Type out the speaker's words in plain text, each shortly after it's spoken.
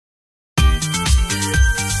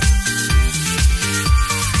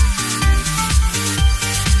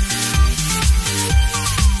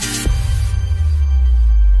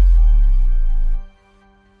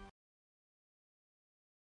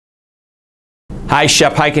Hi,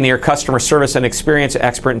 Shep Hyken here, customer service and experience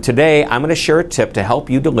expert, and today I'm going to share a tip to help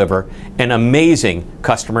you deliver an amazing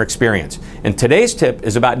customer experience. And today's tip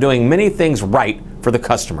is about doing many things right for the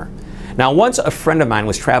customer. Now, once a friend of mine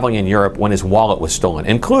was traveling in Europe when his wallet was stolen,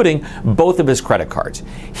 including both of his credit cards.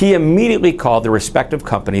 He immediately called the respective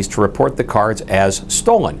companies to report the cards as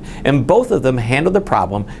stolen, and both of them handled the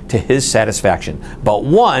problem to his satisfaction, but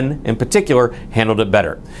one in particular handled it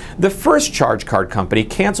better. The first charge card company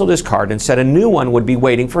canceled his card and said a new one would be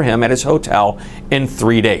waiting for him at his hotel in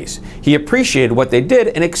 3 days. He appreciated what they did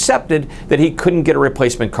and accepted that he couldn't get a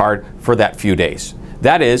replacement card for that few days.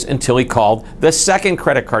 That is, until he called the second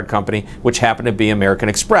credit card company, which happened to be American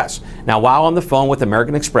Express. Now, while on the phone with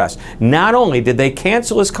American Express, not only did they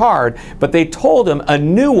cancel his card, but they told him a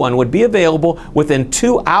new one would be available within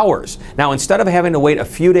 2 hours. Now, instead of having to wait a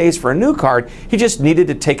few days for a new card, he just needed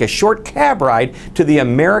to take a short cab ride to the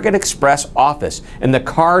American Express office, and the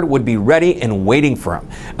card would be ready and waiting for him.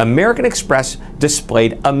 American Express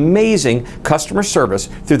displayed amazing customer service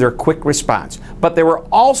through their quick response, but they were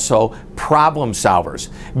also problem solvers.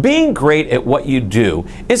 Being great at what you do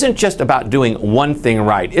isn't just about doing one thing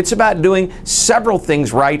right. It's about doing several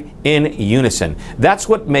things right in unison. That's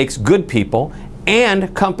what makes good people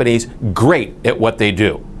and companies great at what they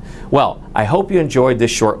do. Well, I hope you enjoyed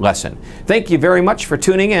this short lesson. Thank you very much for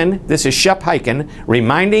tuning in. This is Shep Hyken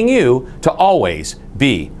reminding you to always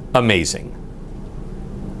be amazing.